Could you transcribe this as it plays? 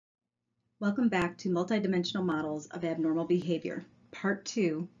Welcome back to Multidimensional Models of Abnormal Behavior, Part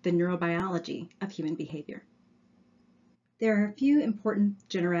 2, the Neurobiology of Human Behavior. There are a few important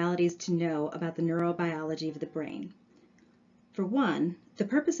generalities to know about the neurobiology of the brain. For one, the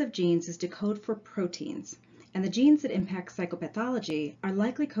purpose of genes is to code for proteins, and the genes that impact psychopathology are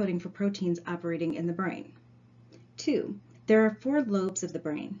likely coding for proteins operating in the brain. 2, there are 4 lobes of the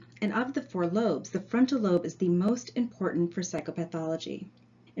brain, and of the 4 lobes, the frontal lobe is the most important for psychopathology.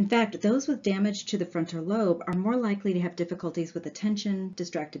 In fact, those with damage to the frontal lobe are more likely to have difficulties with attention,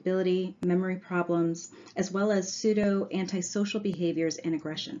 distractibility, memory problems, as well as pseudo-antisocial behaviors and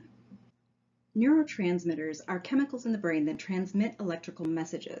aggression. Neurotransmitters are chemicals in the brain that transmit electrical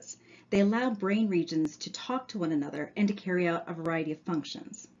messages. They allow brain regions to talk to one another and to carry out a variety of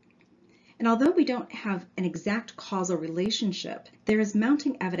functions. And although we don't have an exact causal relationship, there is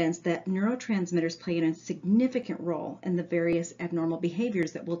mounting evidence that neurotransmitters play a significant role in the various abnormal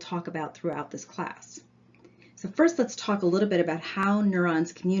behaviors that we'll talk about throughout this class. So first, let's talk a little bit about how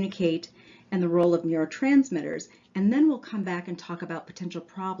neurons communicate and the role of neurotransmitters, and then we'll come back and talk about potential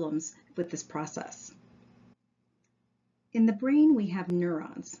problems with this process. In the brain, we have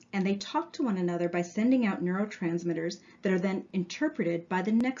neurons, and they talk to one another by sending out neurotransmitters that are then interpreted by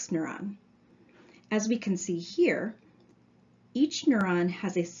the next neuron. As we can see here, each neuron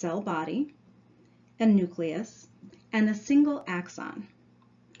has a cell body, a nucleus, and a single axon.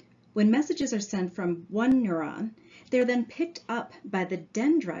 When messages are sent from one neuron, they're then picked up by the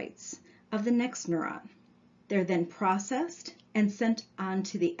dendrites of the next neuron. They're then processed and sent on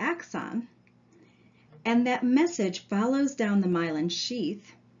to the axon, and that message follows down the myelin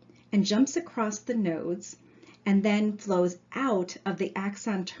sheath and jumps across the nodes and then flows out of the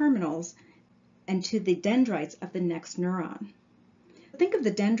axon terminals and to the dendrites of the next neuron. Think of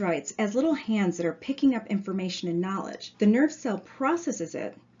the dendrites as little hands that are picking up information and knowledge. The nerve cell processes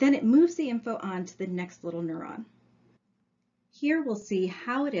it, then it moves the info on to the next little neuron. Here we'll see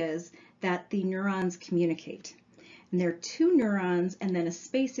how it is that the neurons communicate. And there are 2 neurons and then a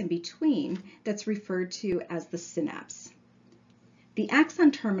space in between that's referred to as the synapse. The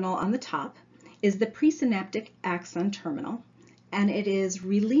axon terminal on the top is the presynaptic axon terminal, and it is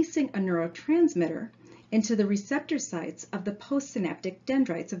releasing a neurotransmitter into the receptor sites of the postsynaptic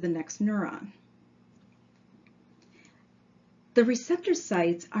dendrites of the next neuron. The receptor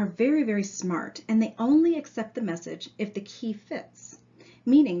sites are very, very smart, and they only accept the message if the key fits,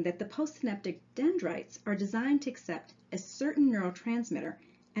 meaning that the postsynaptic dendrites are designed to accept a certain neurotransmitter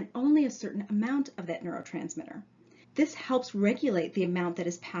and only a certain amount of that neurotransmitter. This helps regulate the amount that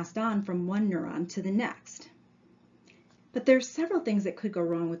is passed on from one neuron to the next. But there are several things that could go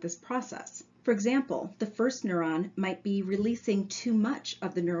wrong with this process. For example, the first neuron might be releasing too much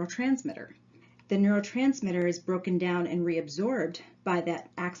of the neurotransmitter. The neurotransmitter is broken down and reabsorbed by that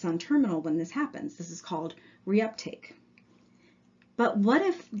axon terminal when this happens. This is called reuptake. But what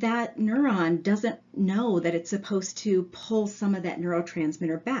if that neuron doesn't know that it's supposed to pull some of that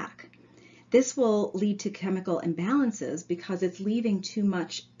neurotransmitter back? This will lead to chemical imbalances because it's leaving too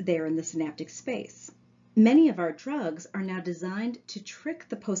much there in the synaptic space. Many of our drugs are now designed to trick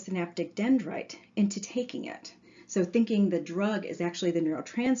the postsynaptic dendrite into taking it. So thinking the drug is actually the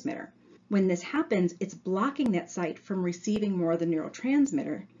neurotransmitter. When this happens, it's blocking that site from receiving more of the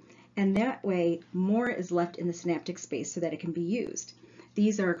neurotransmitter, and that way more is left in the synaptic space so that it can be used.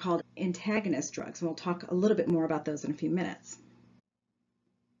 These are called antagonist drugs, and we'll talk a little bit more about those in a few minutes.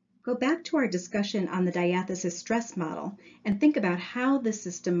 Go back to our discussion on the diathesis stress model and think about how the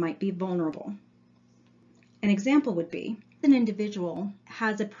system might be vulnerable. An example would be an individual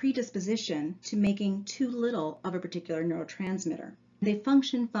has a predisposition to making too little of a particular neurotransmitter. They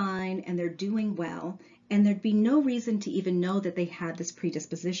function fine and they're doing well, and there'd be no reason to even know that they had this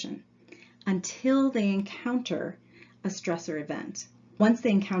predisposition until they encounter a stressor event. Once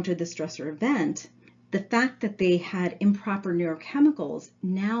they encounter the stressor event, the fact that they had improper neurochemicals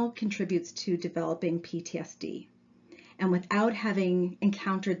now contributes to developing PTSD. And without having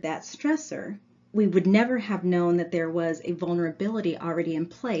encountered that stressor, we would never have known that there was a vulnerability already in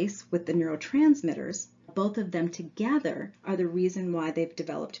place with the neurotransmitters. Both of them together are the reason why they've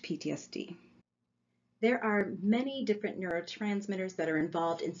developed PTSD. There are many different neurotransmitters that are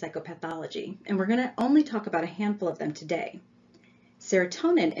involved in psychopathology, and we're going to only talk about a handful of them today.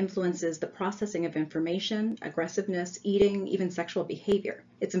 Serotonin influences the processing of information, aggressiveness, eating, even sexual behavior.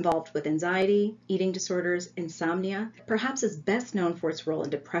 It's involved with anxiety, eating disorders, insomnia, perhaps is best known for its role in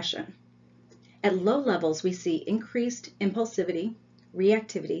depression. At low levels, we see increased impulsivity,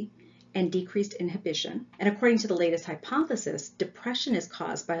 reactivity, and decreased inhibition. And according to the latest hypothesis, depression is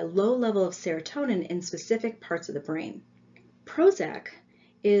caused by a low level of serotonin in specific parts of the brain. Prozac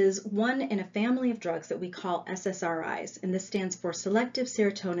is one in a family of drugs that we call SSRIs, and this stands for selective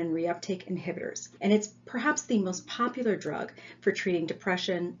serotonin reuptake inhibitors. And it's perhaps the most popular drug for treating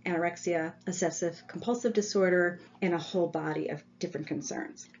depression, anorexia, obsessive compulsive disorder, and a whole body of different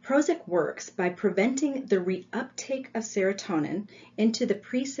concerns. Prozac works by preventing the reuptake of serotonin into the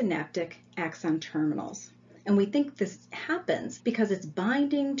presynaptic axon terminals. And we think this happens because it's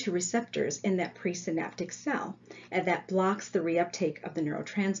binding to receptors in that presynaptic cell, and that blocks the reuptake of the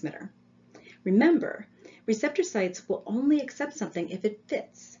neurotransmitter. Remember, receptor sites will only accept something if it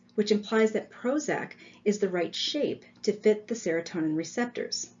fits, which implies that Prozac is the right shape to fit the serotonin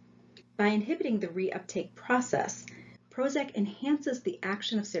receptors. By inhibiting the reuptake process, Prozac enhances the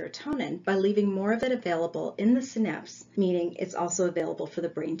action of serotonin by leaving more of it available in the synapse, meaning it's also available for the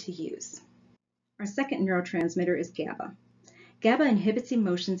brain to use. Our second neurotransmitter is GABA. GABA inhibits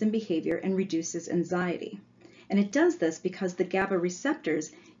emotions and behavior and reduces anxiety. And it does this because the GABA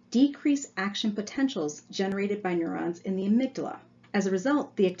receptors decrease action potentials generated by neurons in the amygdala. As a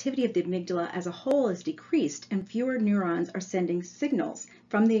result, the activity of the amygdala as a whole is decreased and fewer neurons are sending signals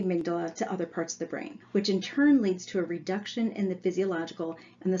from the amygdala to other parts of the brain, which in turn leads to a reduction in the physiological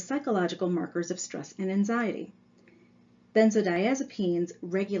and the psychological markers of stress and anxiety. Benzodiazepines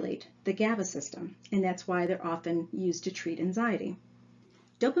regulate the GABA system, and that's why they're often used to treat anxiety.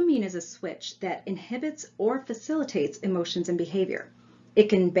 Dopamine is a switch that inhibits or facilitates emotions and behavior. It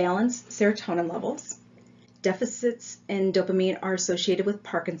can balance serotonin levels. Deficits in dopamine are associated with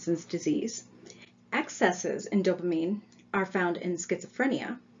Parkinson's disease. Excesses in dopamine are found in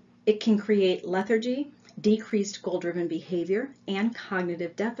schizophrenia. It can create lethargy, decreased goal-driven behavior, and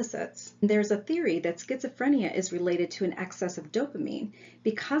cognitive deficits. There's a theory that schizophrenia is related to an excess of dopamine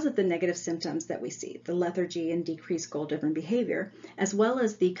because of the negative symptoms that we see, the lethargy and decreased goal-driven behavior, as well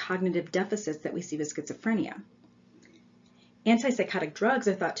as the cognitive deficits that we see with schizophrenia. Antipsychotic drugs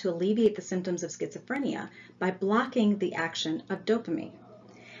are thought to alleviate the symptoms of schizophrenia by blocking the action of dopamine.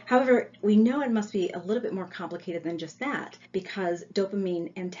 However, we know it must be a little bit more complicated than just that, because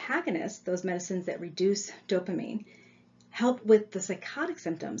dopamine antagonists, those medicines that reduce dopamine, help with the psychotic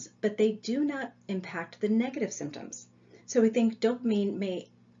symptoms, but they do not impact the negative symptoms. So we think dopamine may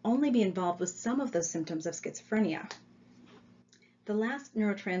only be involved with some of those symptoms of schizophrenia. The last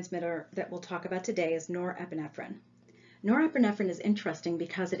neurotransmitter that we'll talk about today is norepinephrine. Norepinephrine is interesting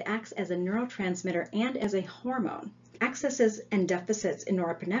because it acts as a neurotransmitter and as a hormone. Excesses and deficits in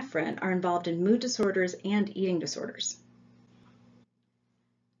norepinephrine are involved in mood disorders and eating disorders.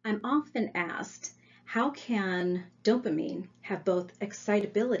 I'm often asked, how can dopamine have both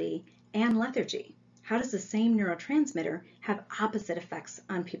excitability and lethargy? How does the same neurotransmitter have opposite effects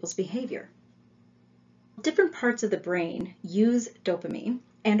on people's behavior? Different parts of the brain use dopamine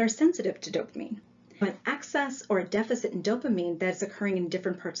and are sensitive to dopamine. An excess or a deficit in dopamine that is occurring in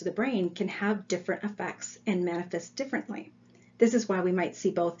different parts of the brain can have different effects and manifest differently. This is why we might see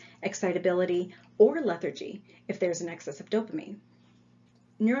both excitability or lethargy if there's an excess of dopamine.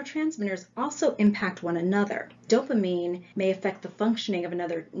 Neurotransmitters also impact one another. Dopamine may affect the functioning of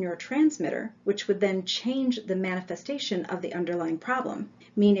another neurotransmitter, which would then change the manifestation of the underlying problem,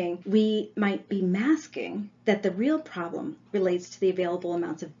 meaning we might be masking that the real problem relates to the available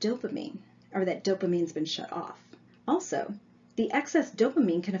amounts of dopamine, or that dopamine's been shut off. Also, the excess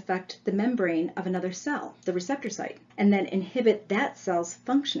dopamine can affect the membrane of another cell, the receptor site, and then inhibit that cell's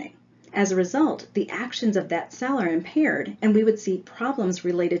functioning. As a result, the actions of that cell are impaired, and we would see problems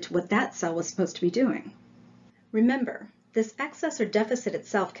related to what that cell was supposed to be doing. Remember, this excess or deficit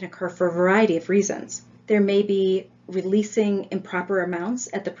itself can occur for a variety of reasons. There may be releasing improper amounts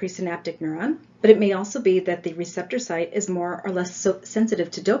at the presynaptic neuron, but it may also be that the receptor site is more or less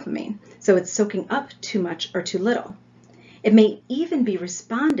sensitive to dopamine, so it's soaking up too much or too little. It may even be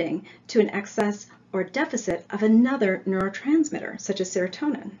responding to an excess or deficit of another neurotransmitter, such as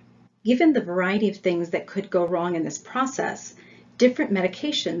serotonin. Given the variety of things that could go wrong in this process, different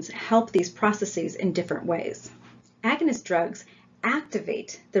medications help these processes in different ways. Agonist drugs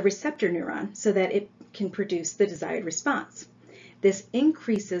activate the receptor neuron so that it can produce the desired response. This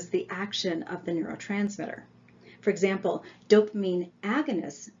increases the action of the neurotransmitter. For example, dopamine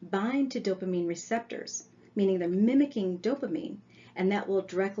agonists bind to dopamine receptors, meaning they're mimicking dopamine, and that will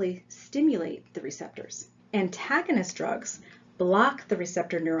directly stimulate the receptors. Antagonist drugs block the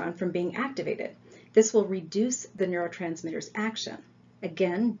receptor neuron from being activated. This will reduce the neurotransmitter's action.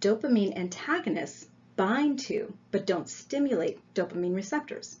 Again, dopamine antagonists bind to, but don't stimulate dopamine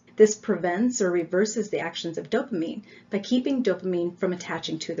receptors. This prevents or reverses the actions of dopamine by keeping dopamine from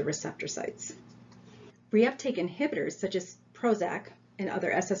attaching to the receptor sites. Reuptake inhibitors such as Prozac and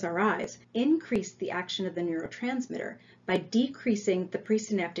other SSRIs, increase the action of the neurotransmitter by decreasing the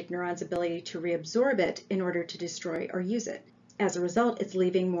presynaptic neuron's ability to reabsorb it in order to destroy or use it. As a result, it's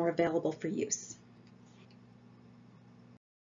leaving more available for use.